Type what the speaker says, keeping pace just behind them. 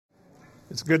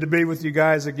It's good to be with you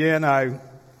guys again. I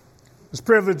was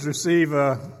privileged to receive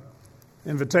an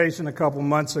invitation a couple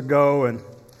months ago, and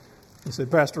he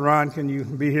said, Pastor Ron, can you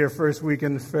be here first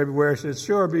weekend of February? I said,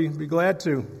 sure, be glad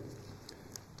to.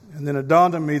 And then it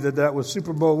dawned on me that was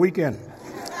Super Bowl weekend.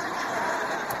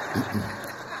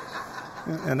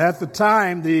 And at the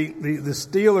time, the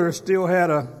Steelers still had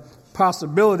a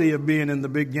possibility of being in the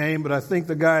big game, but I think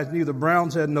the guys knew the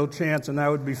Browns had no chance and I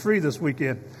would be free this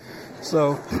weekend.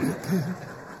 So,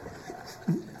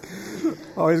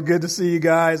 always good to see you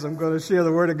guys. I'm going to share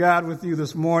the Word of God with you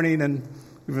this morning, and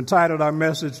we've entitled our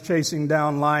message, Chasing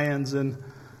Down Lions and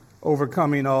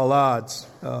Overcoming All Odds.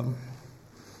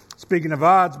 Speaking of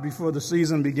odds, before the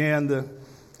season began, the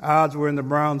odds were in the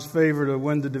Browns' favor to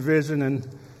win the division and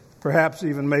perhaps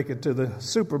even make it to the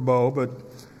Super Bowl. But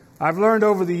I've learned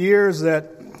over the years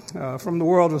that from the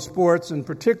world of sports, and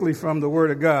particularly from the Word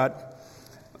of God,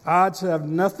 odds have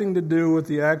nothing to do with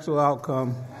the actual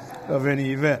outcome of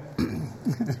any event. I'm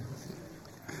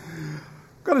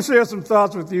going to share some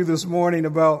thoughts with you this morning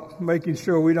about making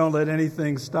sure we don't let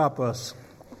anything stop us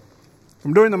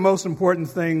from doing the most important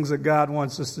things that God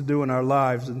wants us to do in our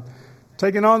lives and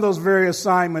taking on those very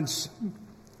assignments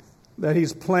that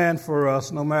He's planned for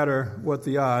us, no matter what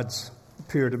the odds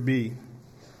appear to be.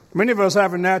 Many of us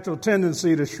have a natural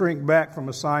tendency to shrink back from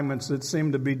assignments that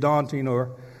seem to be daunting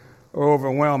or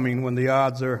overwhelming when the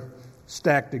odds are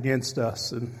stacked against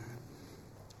us. And,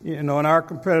 in our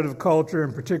competitive culture,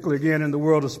 and particularly, again, in the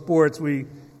world of sports, we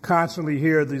constantly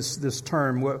hear this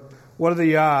term. What are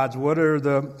the odds? What are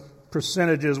the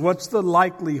percentages? What's the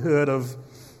likelihood of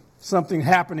something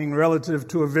happening relative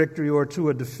to a victory or to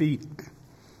a defeat?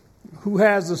 Who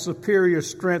has the superior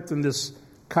strength in this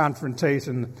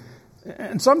confrontation?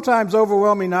 And sometimes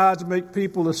overwhelming odds make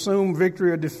people assume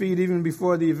victory or defeat even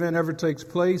before the event ever takes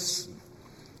place.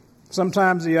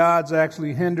 Sometimes the odds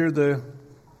actually hinder the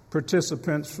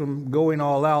participants from going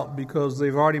all out because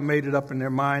they've already made it up in their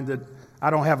mind that I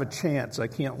don't have a chance, I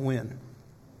can't win.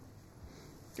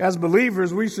 As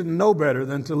believers, we should know better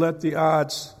than to let the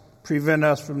odds prevent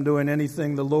us from doing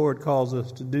anything the Lord calls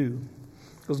us to do,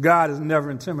 because God is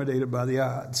never intimidated by the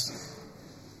odds.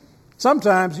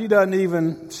 Sometimes He doesn't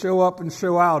even show up and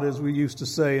show out, as we used to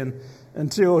say,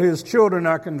 until His children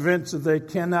are convinced that they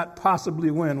cannot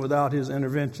possibly win without His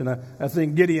intervention. I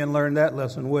think Gideon learned that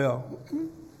lesson well.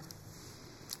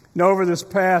 Over this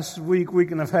past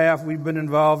week and a half, we've been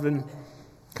involved in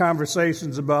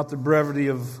conversations about the brevity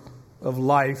of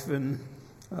life, and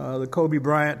the Kobe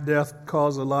Bryant death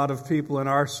caused a lot of people in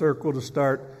our circle to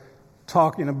start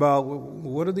talking about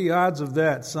what are the odds of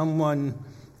that? Someone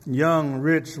young,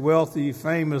 rich, wealthy,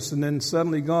 famous, and then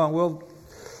suddenly gone. Well,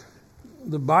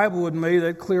 the Bible would make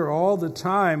that clear all the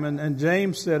time, and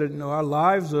James said it, our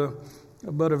lives are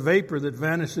but a vapor that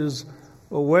vanishes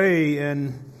away,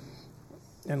 and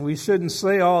we shouldn't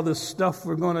say all this stuff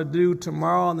we're going to do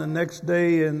tomorrow and the next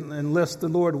day unless the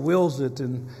Lord wills it.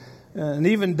 And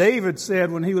even David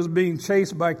said when he was being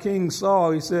chased by King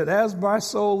Saul, he said, as my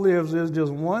soul lives, there's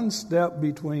just one step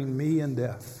between me and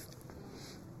death.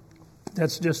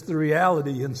 That's just the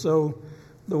reality. And so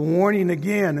the warning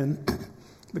again and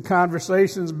the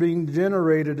conversations being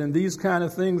generated and these kind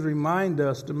of things remind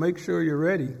us to make sure you're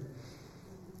ready,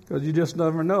 because you just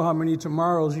never know how many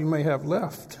tomorrows you may have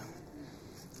left.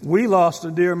 We lost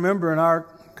a dear member in our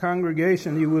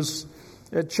congregation. He was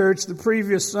at church the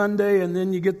previous Sunday, and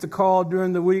then you get the call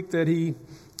during the week that he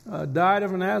died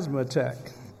of an asthma attack.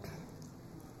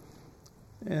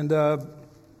 And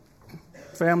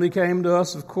family came to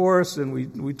us, of course, and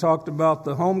we talked about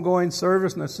the homegoing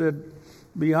service, and I said,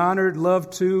 be honored, love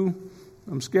to.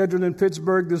 I'm scheduled in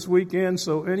Pittsburgh this weekend,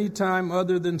 so any time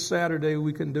other than Saturday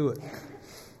we can do it.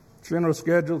 Funeral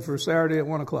scheduled for Saturday at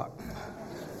 1 o'clock.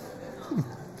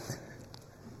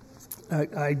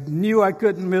 I knew I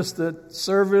couldn't miss that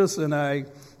service, and I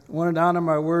wanted to honor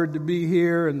my word to be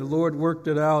here, and the Lord worked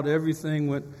it out. Everything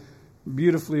went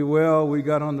beautifully well. We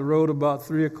got on the road about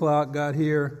 3 o'clock, got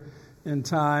here in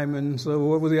time, and so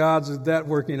what were the odds of that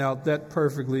working out that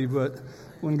perfectly? But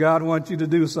when God wants you to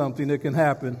do something, it can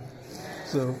happen.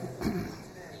 So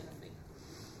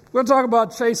we'll talk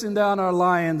about chasing down our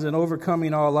lions and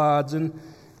overcoming all odds. And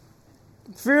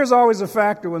fear is always a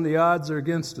factor when the odds are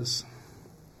against us.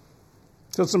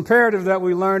 So it's imperative that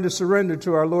we learn to surrender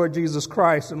to our Lord Jesus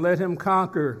Christ and let Him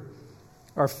conquer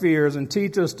our fears and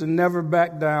teach us to never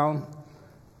back down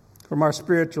from our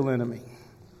spiritual enemy.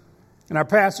 In our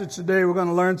passage today, we're going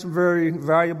to learn some very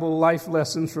valuable life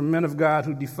lessons from men of God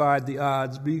who defied the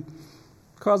odds.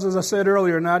 Because, as I said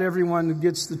earlier, not everyone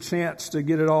gets the chance to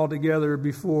get it all together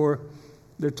before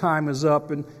their time is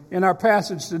up. And in our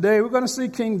passage today, we're going to see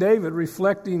King David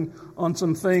reflecting on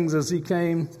some things as he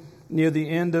came near the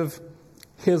end of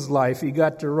his life. He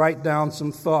got to write down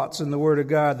some thoughts in the Word of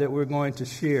God that we're going to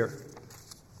share.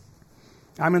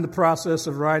 I'm in the process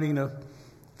of writing a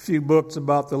few books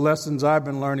about the lessons I've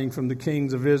been learning from the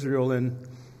kings of Israel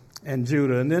and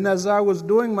Judah. And then as I was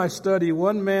doing my study,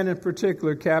 one man in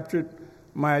particular captured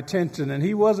my attention, and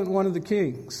he wasn't one of the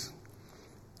kings.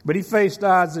 But he faced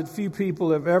odds that few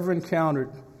people have ever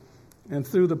encountered, and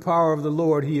through the power of the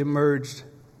Lord, he emerged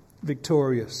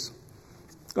victorious.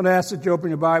 I'm going to ask that you open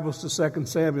your Bibles to 2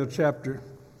 Samuel chapter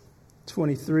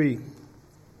 23.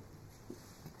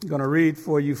 I'm going to read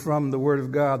for you from the Word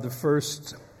of God the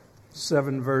first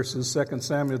 7 verses, 2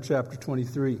 Samuel chapter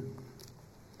 23.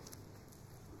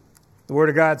 The Word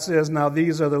of God says, "Now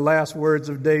these are the last words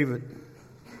of David.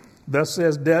 Thus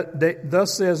says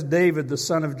David, the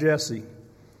son of Jesse.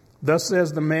 Thus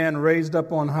says the man raised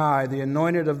up on high, the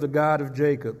anointed of the God of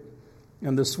Jacob,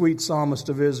 and the sweet psalmist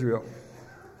of Israel.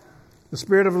 The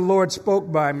Spirit of the Lord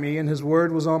spoke by me, and his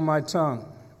word was on my tongue.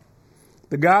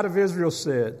 The God of Israel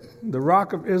said, the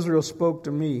Rock of Israel spoke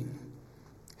to me.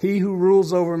 He who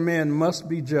rules over men must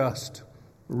be just,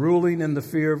 ruling in the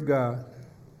fear of God.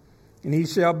 And he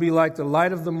shall be like the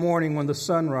light of the morning when the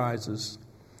sun rises,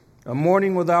 a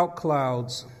morning without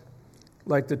clouds,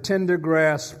 like the tender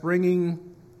grass springing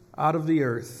out of the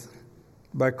earth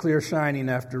by clear shining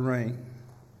after rain.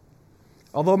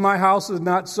 Although my house is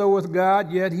not so with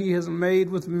God, yet he has made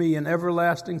with me an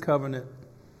everlasting covenant,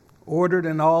 ordered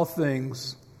in all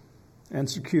things and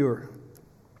secure.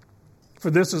 For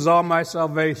this is all my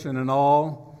salvation and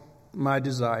all my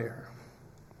desire.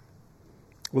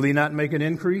 Will he not make an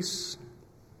increase?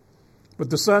 But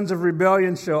the sons of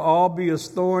rebellion shall all be as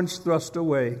thorns thrust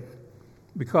away,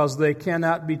 because they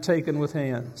cannot be taken with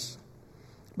hands.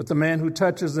 But the man who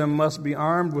touches them must be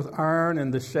armed with iron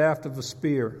and the shaft of a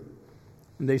spear,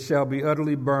 and they shall be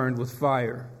utterly burned with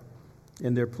fire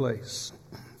in their place."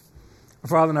 Our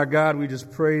Father and our God, we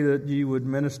just pray that you would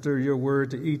minister your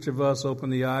word to each of us, open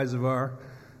the eyes of our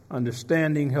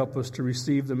understanding, help us to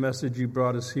receive the message you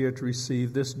brought us here to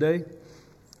receive this day,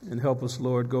 and help us,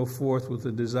 Lord, go forth with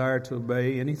a desire to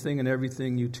obey anything and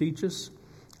everything you teach us,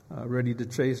 ready to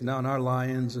chase down our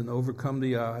lions and overcome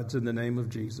the odds in the name of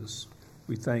Jesus.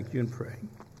 We thank you and pray.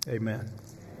 Amen.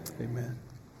 Amen.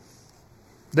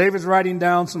 David's writing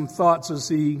down some thoughts as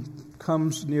he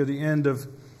comes near the end of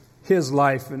his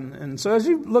life. And so as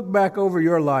you look back over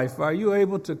your life, are you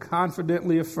able to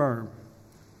confidently affirm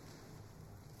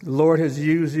the Lord has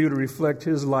used you to reflect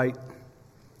his light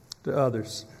to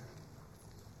others?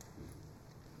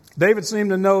 David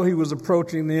seemed to know he was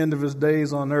approaching the end of his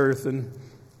days on earth, and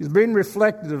he's being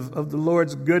reflective of the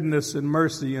Lord's goodness and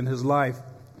mercy in his life.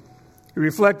 He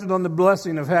reflected on the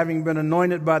blessing of having been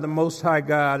anointed by the Most High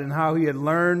God and how he had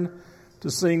learned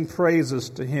to sing praises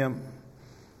to him.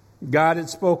 God had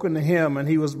spoken to him, and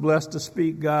he was blessed to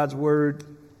speak God's word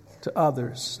to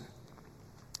others.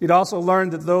 He'd also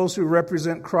learned that those who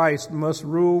represent Christ must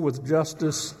rule with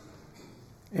justice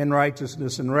and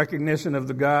righteousness in recognition of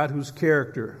the God whose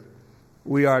character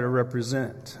we are to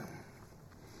represent.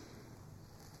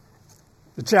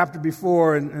 The chapter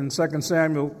before in 2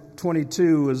 Samuel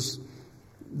 22 is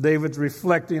David's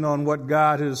reflecting on what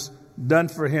God has done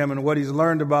for him and what he's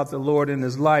learned about the Lord in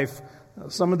his life.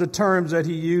 Some of the terms that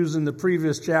he used in the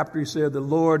previous chapter, he said, the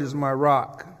Lord is my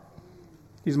rock.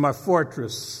 He's my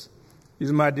fortress.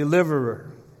 He's my deliverer.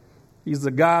 He's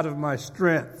the God of my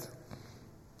strength.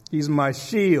 He's my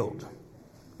shield.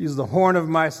 He's the horn of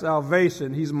my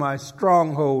salvation. He's my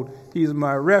stronghold. He's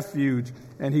my refuge.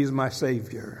 And he's my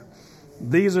Savior.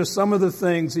 These are some of the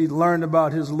things he'd learned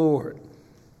about his Lord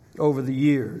over the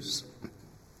years.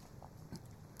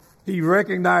 He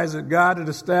recognized that God had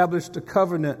established a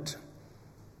covenant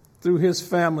through his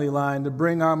family line to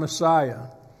bring our Messiah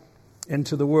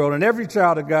into the world. And every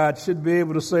child of God should be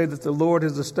able to say that the Lord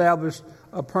has established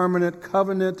a permanent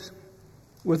covenant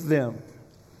with them.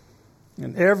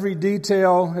 And every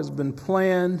detail has been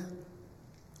planned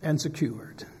and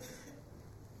secured.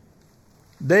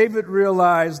 David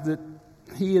realized that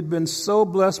he had been so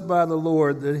blessed by the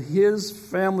Lord that his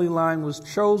family line was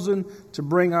chosen to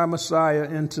bring our Messiah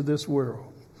into this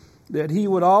world. That he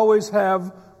would always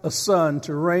have a son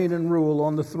to reign and rule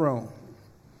on the throne.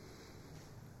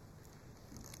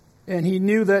 And he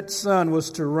knew that son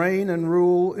was to reign and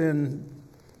rule in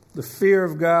the fear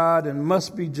of God and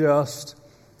must be just.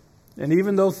 And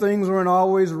even though things weren't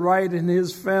always right in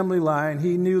his family line,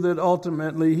 he knew that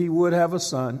ultimately he would have a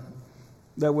son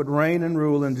that would reign and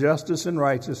rule in justice and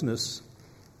righteousness,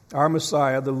 our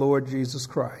Messiah, the Lord Jesus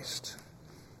Christ.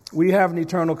 we have an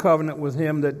eternal covenant with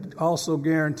him that also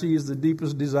guarantees the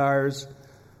deepest desires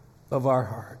of our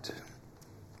heart.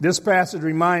 This passage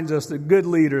reminds us that good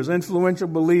leaders, influential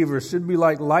believers, should be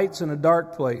like lights in a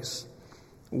dark place.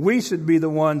 We should be the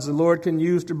ones the Lord can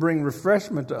use to bring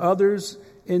refreshment to others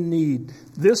in need.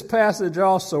 This passage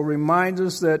also reminds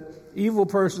us that evil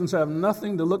persons have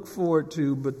nothing to look forward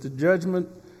to but the judgment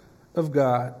of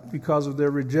God because of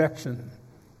their rejection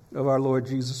of our Lord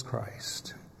Jesus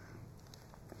Christ.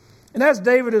 And as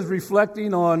David is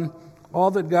reflecting on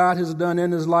all that God has done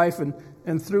in his life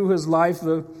and through his life,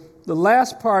 the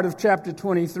last part of chapter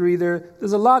 23,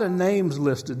 there's a lot of names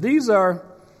listed. These are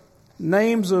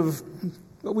names of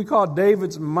what we call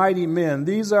David's mighty men.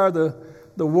 These are the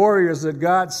warriors that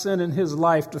God sent in his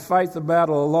life to fight the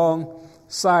battle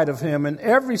alongside of him. And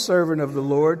every servant of the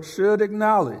Lord should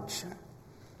acknowledge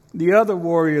the other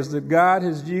warriors that God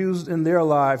has used in their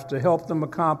lives to help them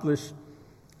accomplish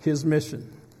his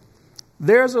mission.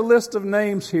 There's a list of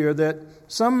names here that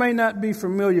some may not be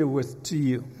familiar with to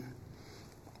you.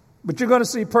 But you're going to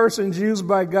see persons used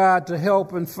by God to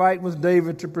help and fight with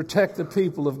David to protect the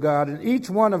people of God. And each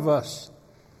one of us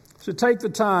should take the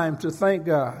time to thank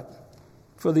God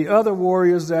for the other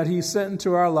warriors that he sent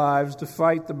into our lives to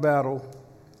fight the battle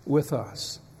with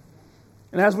us.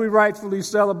 And as we rightfully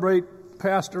celebrate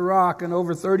Pastor Rock and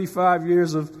over 35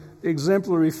 years of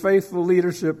exemplary, faithful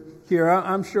leadership here,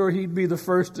 I'm sure he'd be the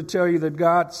first to tell you that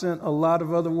God sent a lot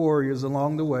of other warriors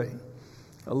along the way,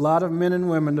 a lot of men and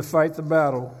women to fight the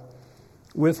battle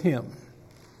with him.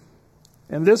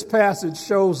 And this passage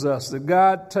shows us that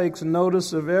God takes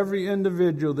notice of every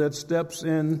individual that steps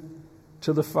in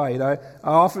to the fight. I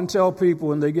often tell people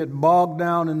when they get bogged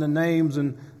down in the names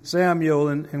in Samuel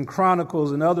and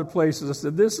Chronicles and other places, I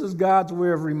said, this is God's way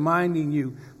of reminding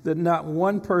you that not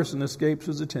one person escapes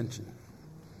his attention.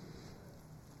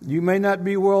 You may not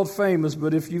be world famous,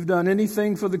 but if you've done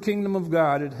anything for the kingdom of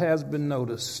God, it has been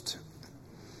noticed.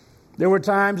 There were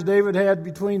times David had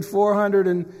between 400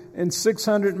 and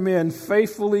 600 men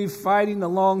faithfully fighting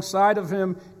alongside of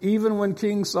him, even when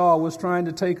King Saul was trying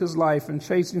to take his life and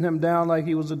chasing him down like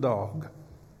he was a dog.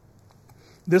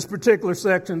 This particular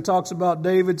section talks about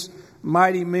David's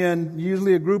mighty men,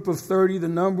 usually a group of 30. The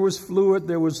number was fluid.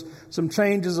 There was some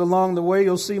changes along the way.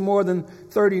 You'll see more than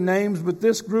 30 names, but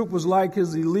this group was like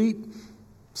his elite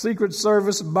Secret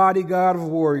Service bodyguard of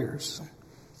warriors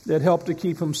that helped to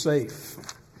keep him safe.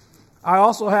 I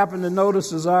also happened to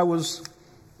notice as I was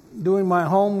doing my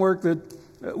homework that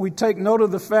we take note of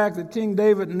the fact that King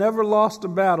David never lost a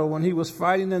battle when he was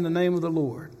fighting in the name of the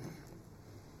Lord.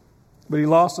 But he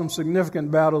lost some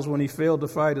significant battles when he failed to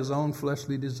fight his own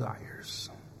fleshly desires.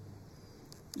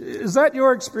 Is that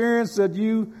your experience, that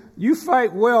you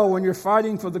fight well when you're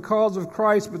fighting for the cause of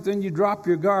Christ, but then you drop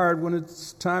your guard when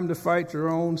it's time to fight your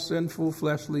own sinful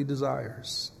fleshly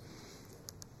desires?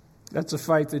 That's a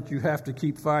fight that you have to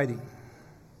keep fighting.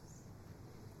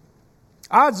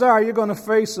 Odds are you're going to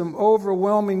face some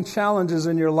overwhelming challenges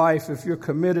in your life if you're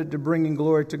committed to bringing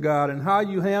glory to God. And how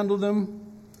you handle them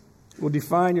will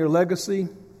define your legacy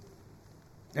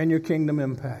and your kingdom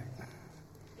impact.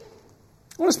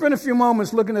 I want to spend a few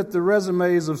moments looking at the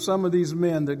resumes of some of these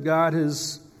men that God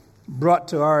has brought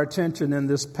to our attention in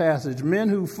this passage. Men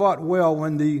who fought well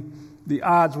when the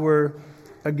odds were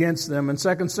against them. In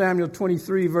 2 Samuel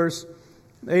 23, verse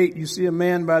 8, you see a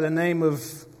man by the name of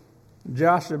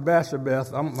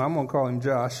Joshua-Basshebeth. I'm going to call him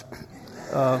Josh.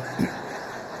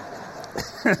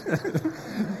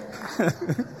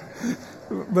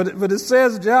 But it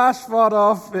says Josh fought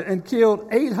off and killed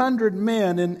 800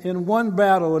 men in one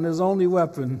battle, and his only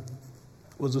weapon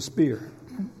was a spear.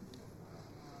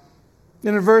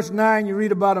 Then in verse 9, you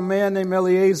read about a man named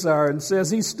Eleazar, and it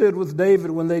says he stood with David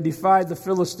when they defied the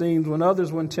Philistines, when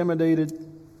others were intimidated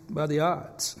by the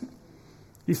odds.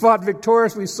 He fought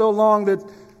victoriously so long that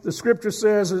the scripture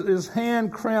says his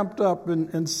hand cramped up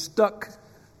and stuck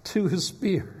to his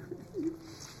spear.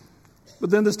 But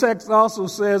then this text also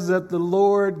says that the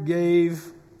Lord gave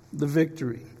the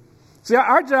victory. See,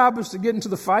 our job is to get into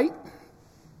the fight.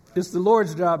 It's the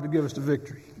Lord's job to give us the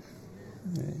victory.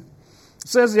 Okay. It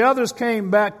says the others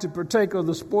came back to partake of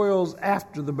the spoils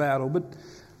after the battle. But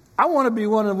I want to be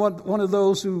one of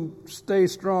those who stay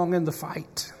strong in the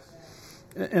fight.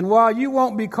 And while you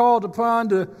won't be called upon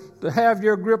to have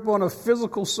your grip on a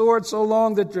physical sword so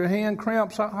long that your hand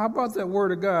cramps, how about that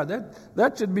word of God?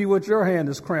 That should be what your hand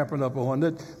is cramping up on.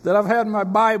 That I've had my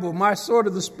Bible, my sword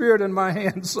of the Spirit in my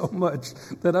hand so much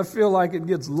that I feel like it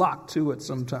gets locked to it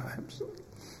sometimes.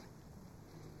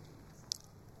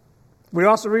 We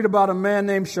also read about a man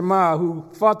named Shammah who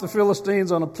fought the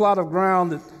Philistines on a plot of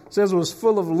ground that says it was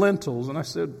full of lentils. And I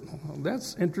said,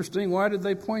 That's interesting. Why did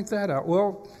they point that out?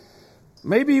 Well,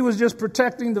 maybe he was just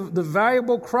protecting the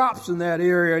valuable crops in that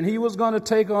area, and he was going to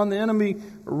take on the enemy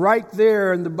right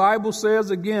there. And the Bible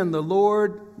says, again, the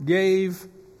Lord gave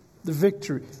the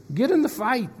victory. Get in the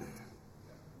fight.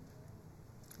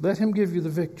 Let him give you the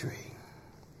victory.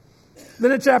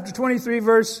 Then in chapter 23,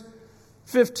 verse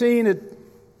 15, it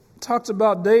talks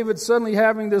about David suddenly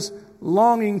having this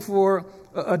longing for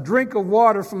a drink of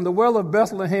water from the well of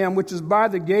Bethlehem, which is by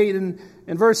the gate. And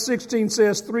verse 16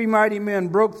 says, 3 mighty men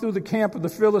broke through the camp of the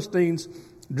Philistines,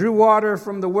 drew water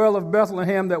from the well of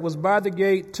Bethlehem that was by the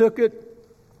gate, took it,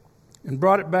 and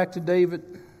brought it back to David.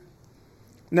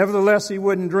 Nevertheless, he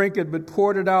wouldn't drink it, but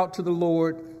poured it out to the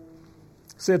Lord.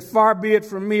 Said, far be it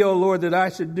from me, O Lord, that I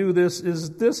should do this. Is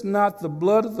this not the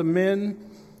blood of the men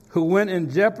who went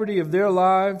in jeopardy of their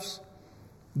lives?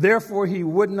 Therefore, he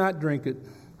would not drink it.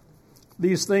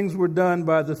 These things were done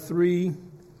by the 3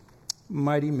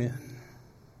 mighty men.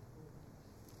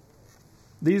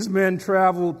 These men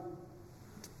traveled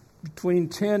between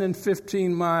 10 and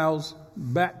 15 miles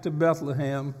back to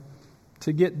Bethlehem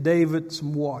to get David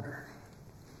some water.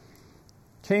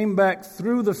 Came back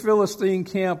through the Philistine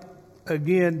camp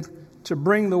again to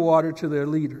bring the water to their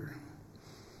leader.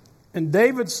 And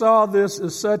David saw this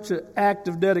as such an act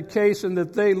of dedication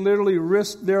that they literally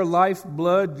risked their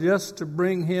lifeblood just to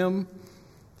bring him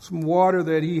some water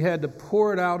that he had to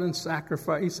pour it out in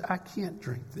sacrifice. He said, I can't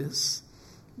drink this.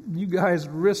 You guys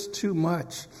risk too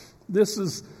much.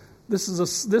 This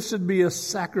should be a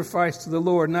sacrifice to the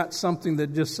Lord, not something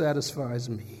that just satisfies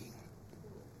me.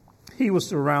 He was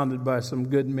surrounded by some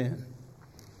good men.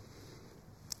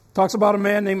 Talks about a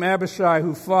man named Abishai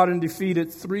who fought and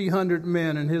defeated 300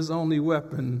 men, and his only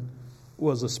weapon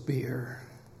was a spear.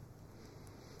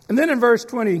 And then in verse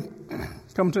 20,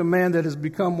 come to a man that has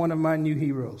become one of my new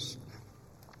heroes.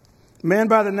 A man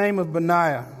by the name of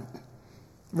Benaiah.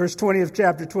 Verse 20 of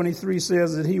chapter 23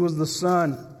 says that he was the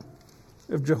son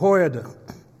of Jehoiada,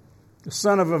 the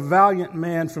son of a valiant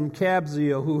man from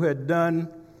Kabzeel who had done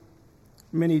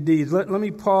many deeds. Let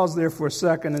me pause there for a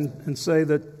second and say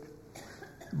that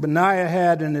Benaiah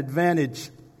had an advantage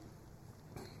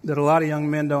that a lot of young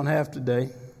men don't have today.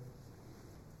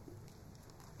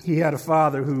 He had a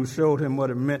father who showed him what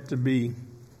it meant to be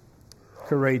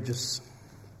courageous.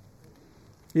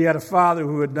 He had a father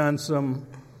who had done some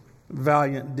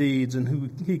valiant deeds and who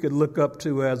he could look up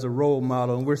to as a role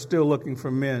model. And we're still looking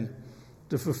for men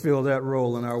to fulfill that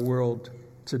role in our world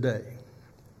today.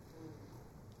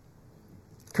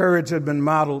 Courage had been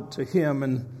modeled to him,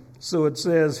 and so it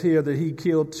says here that he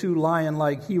killed 2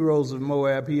 lion-like heroes of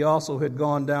Moab. He also had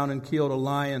gone down and killed a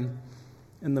lion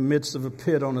in the midst of a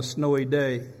pit on a snowy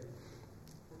day.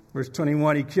 Verse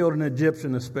 21, he killed an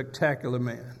Egyptian, a spectacular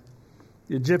man.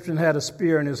 The Egyptian had a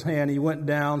spear in his hand. He went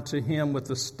down to him with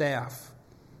a staff,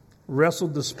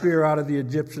 wrestled the spear out of the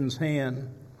Egyptian's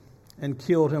hand, and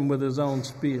killed him with his own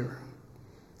spear.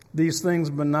 These things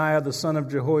Benaiah, the son of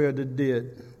Jehoiada,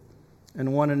 did,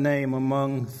 and won a name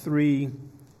among 3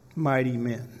 mighty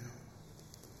men.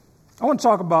 I want to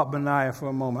talk about Benaiah for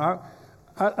a moment.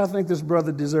 I think this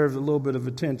brother deserves a little bit of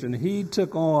attention. He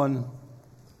took on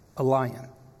a lion.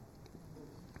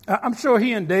 I'm sure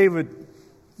he and David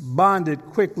bonded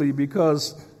quickly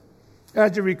because,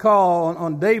 as you recall,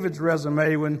 on David's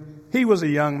resume, when he was a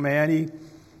young man,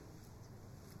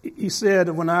 he said,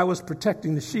 when I was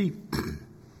protecting the sheep,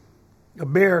 a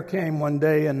bear came one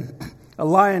day and a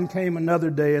lion came another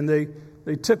day, and they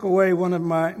took away one of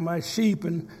my sheep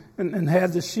and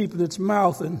had the sheep in its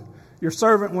mouth, and your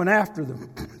servant went after them,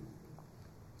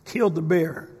 killed the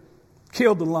bear,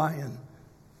 killed the lion,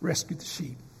 rescued the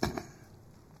sheep.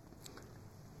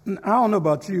 And I don't know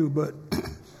about you, but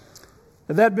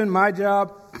had that been my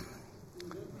job,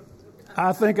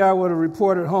 I think I would have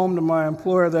reported home to my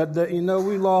employer that day,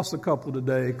 we lost a couple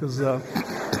today, because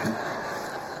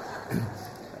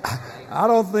I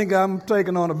don't think I'm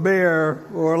taking on a bear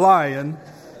or a lion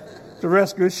to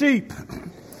rescue a sheep.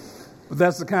 But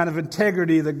that's the kind of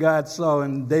integrity that God saw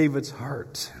in David's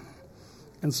heart.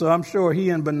 And so I'm sure he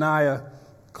and Benaiah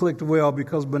clicked well,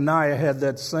 because Benaiah had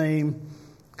that same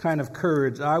kind of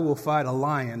courage. I will fight a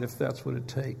lion if that's what it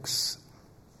takes.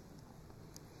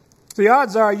 The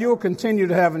odds are you'll continue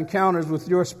to have encounters with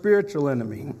your spiritual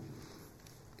enemy,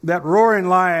 that roaring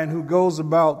lion who goes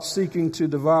about seeking to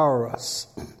devour us.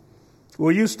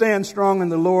 Will you stand strong in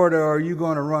the Lord, or are you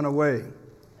going to run away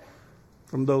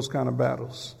from those kind of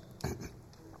battles?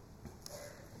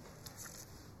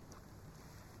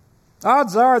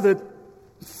 Odds are that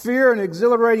fear and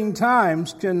exhilarating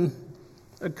times can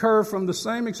occur from the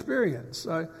same experience.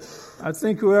 I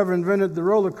think whoever invented the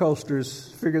roller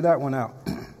coasters figured that one out.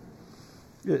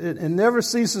 It never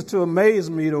ceases to amaze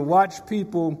me to watch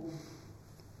people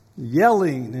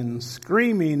yelling and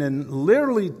screaming and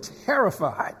literally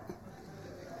terrified.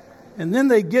 And then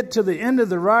they get to the end of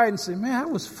the ride and say, man,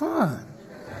 that was fun.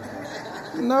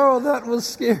 No, that was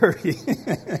scary.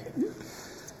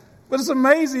 But it's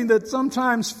amazing that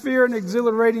sometimes fear and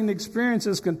exhilarating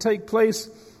experiences can take place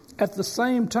at the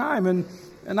same time.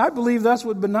 And I believe that's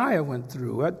what Benaiah went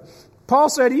through. Paul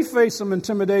said he faced some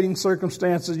intimidating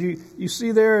circumstances. You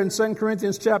see there in 2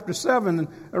 Corinthians chapter 7,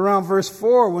 around verse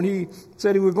 4, when he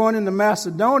said he was going into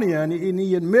Macedonia, and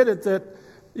he admitted that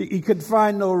he could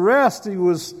find no rest.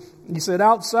 He said,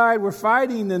 outside we're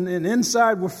fighting and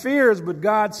inside were fears, but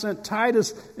God sent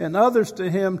Titus and others to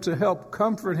him to help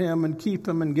comfort him and keep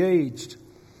him engaged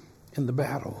in the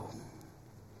battle.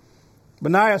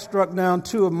 Benaiah struck down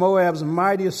 2 of Moab's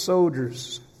mightiest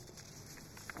soldiers.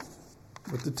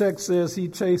 But the text says he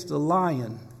chased a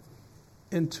lion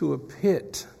into a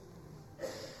pit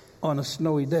on a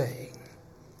snowy day.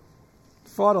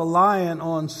 Fought a lion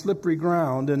on slippery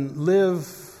ground and lived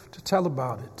to tell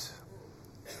about it.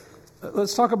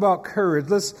 Let's talk about courage.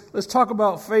 Let's talk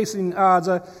about facing odds.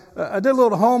 I did a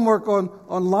little homework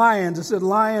on lions. It said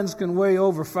lions can weigh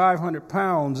over 500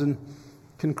 pounds and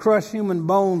can crush human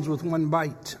bones with one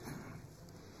bite.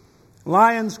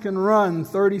 Lions can run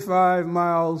 35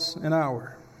 miles an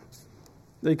hour.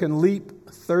 They can leap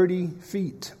 30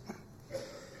 feet.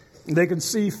 They can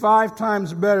see 5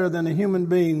 times better than a human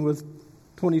being with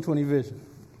 20/20 vision.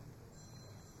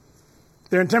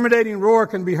 Their intimidating roar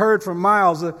can be heard from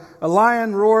miles. A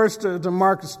lion roars to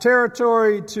mark its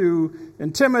territory, to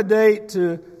intimidate,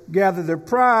 to gather their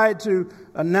pride, to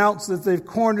announce that they've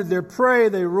cornered their prey.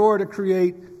 They roar to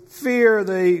create fear.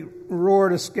 They roar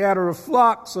to scatter a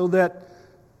flock so that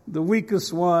the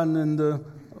weakest one and the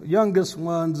youngest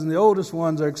ones and the oldest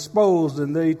ones are exposed,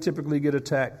 and they typically get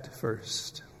attacked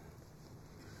first.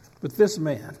 But this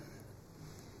man,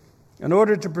 in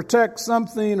order to protect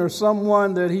something or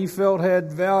someone that he felt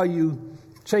had value,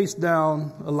 chased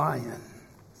down a lion.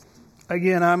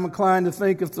 Again, I'm inclined to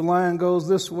think if the lion goes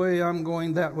this way, I'm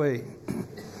going that way.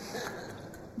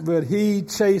 But he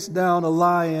chased down a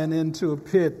lion into a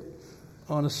pit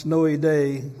on a snowy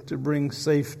day to bring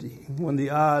safety. When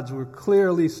the odds were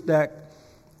clearly stacked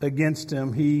against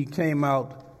him, he came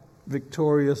out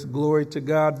victorious. Glory to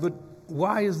God. But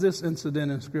why is this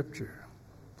incident in Scripture?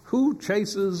 Who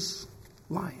chases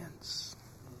lions?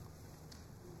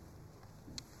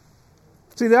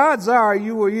 See, the odds are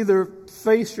you will either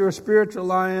face your spiritual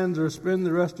lions or spend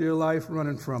the rest of your life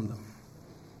running from them,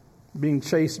 being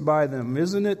chased by them.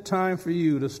 Isn't it time for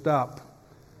you to stop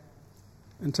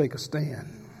and take a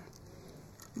stand?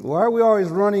 Why are we always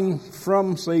running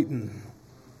from Satan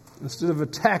instead of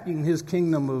attacking his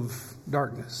kingdom of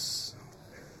darkness?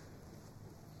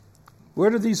 Where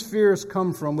do these fears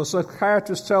come from? Well,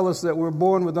 psychiatrists tell us that we're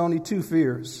born with only 2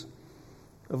 fears,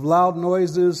 of loud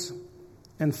noises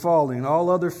and falling. All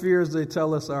other fears, they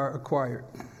tell us, are acquired.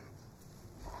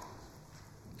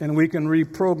 And we can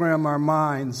reprogram our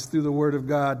minds through the Word of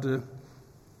God to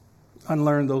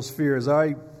unlearn those fears.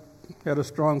 I had a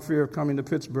strong fear of coming to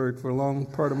Pittsburgh for a long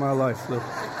part of my life. So,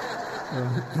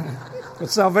 but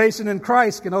salvation in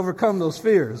Christ can overcome those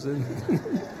fears.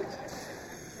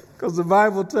 Because the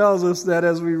Bible tells us that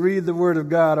as we read the Word of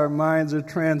God, our minds are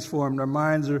transformed, our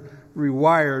minds are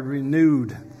rewired,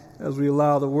 renewed, as we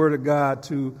allow the Word of God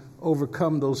to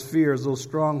overcome those fears, those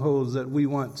strongholds that we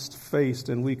once faced,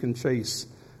 and we can chase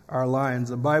our lions.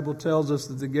 The Bible tells us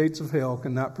that the gates of hell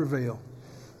cannot prevail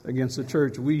against the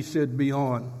church. We should be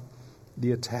on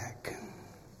the attack.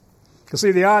 Because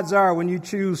see, the odds are when you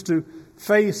choose to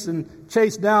face and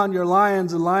chase down your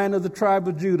lions, the Lion of the tribe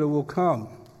of Judah will come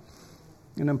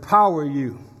and empower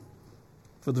you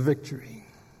for the victory.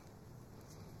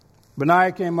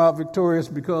 Benaiah came out victorious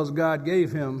because God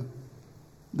gave him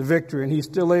the victory, and he's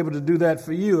still able to do that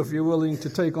for you if you're willing to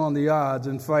take on the odds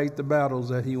and fight the battles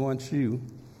that he wants you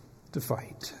to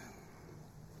fight.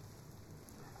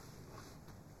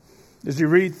 As you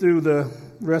read through the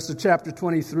rest of chapter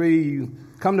 23, you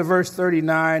come to verse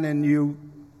 39, and you're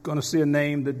going to see a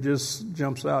name that just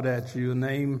jumps out at you, the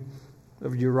name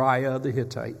of Uriah the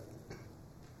Hittite.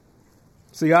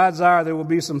 See, odds are there will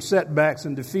be some setbacks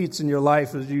and defeats in your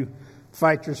life as you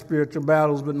fight your spiritual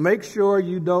battles, but make sure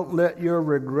you don't let your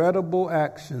regrettable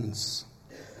actions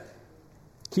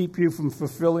keep you from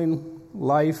fulfilling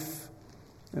life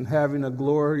and having a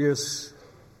glorious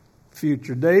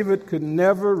future. David could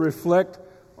never reflect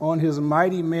on his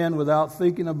mighty men without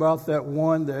thinking about that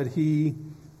one that he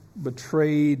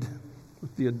betrayed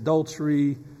with the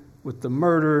adultery, with the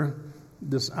murder,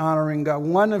 dishonoring God.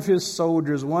 One of his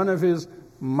soldiers, one of his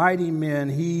mighty men,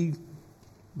 he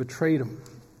betrayed them.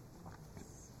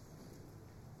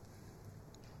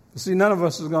 See, none of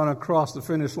us is going to cross the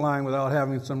finish line without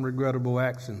having some regrettable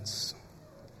actions.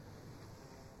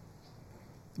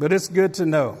 But it's good to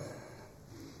know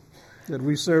that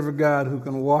we serve a God who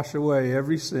can wash away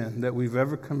every sin that we've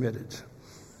ever committed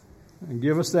and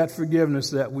give us that forgiveness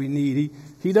that we need.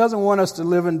 He doesn't want us to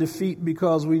live in defeat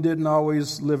because we didn't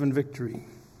always live in victory.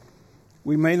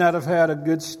 We may not have had a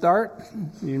good start.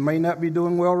 You may not be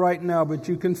doing well right now, but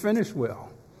you can finish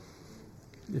well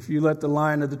if you let the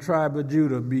Lion of the tribe of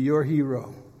Judah be your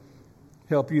hero,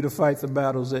 help you to fight the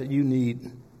battles that you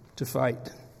need to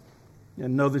fight,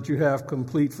 and know that you have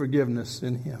complete forgiveness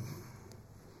in him.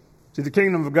 See, the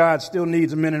kingdom of God still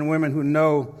needs men and women who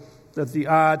know that the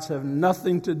odds have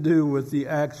nothing to do with the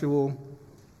actual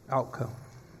outcome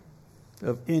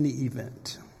of any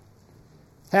event.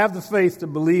 Have the faith to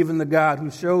believe in the God who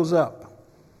shows up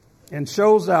and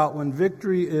shows out when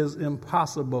victory is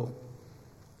impossible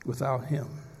without him.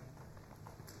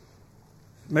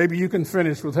 Maybe you can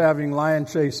finish with having Lion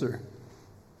Chaser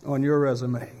on your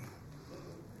resume.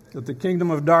 That the kingdom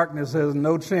of darkness has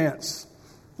no chance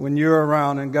when you're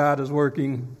around and God is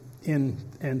working in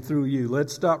and through you.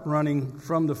 Let's stop running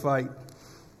from the fight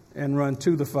and run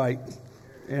to the fight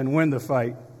and win the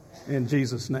fight in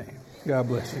Jesus' name. God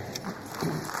bless you.